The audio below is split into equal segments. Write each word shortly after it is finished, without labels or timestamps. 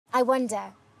I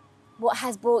wonder what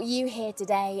has brought you here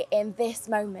today in this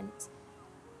moment.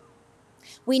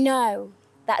 We know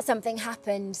that something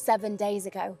happened 7 days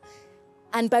ago,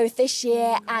 and both this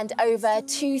year and over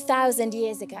 2,000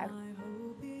 years ago.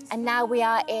 And now we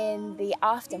are in the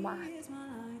aftermath,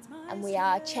 and we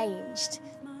are changed.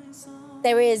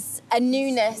 There is a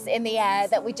newness in the air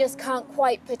that we just can't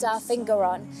quite put our finger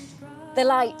on. The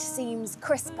light seems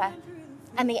crisper,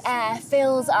 and the air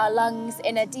fills our lungs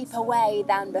in a deeper way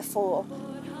than before.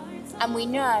 And we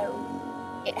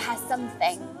know it has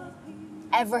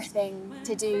everything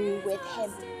to do with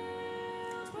him.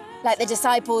 Like the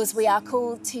disciples, we are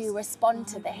called to respond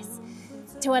to this,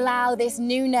 to allow this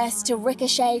newness to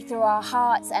ricochet through our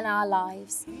hearts and our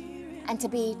lives, and to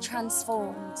be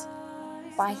transformed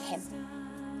by him.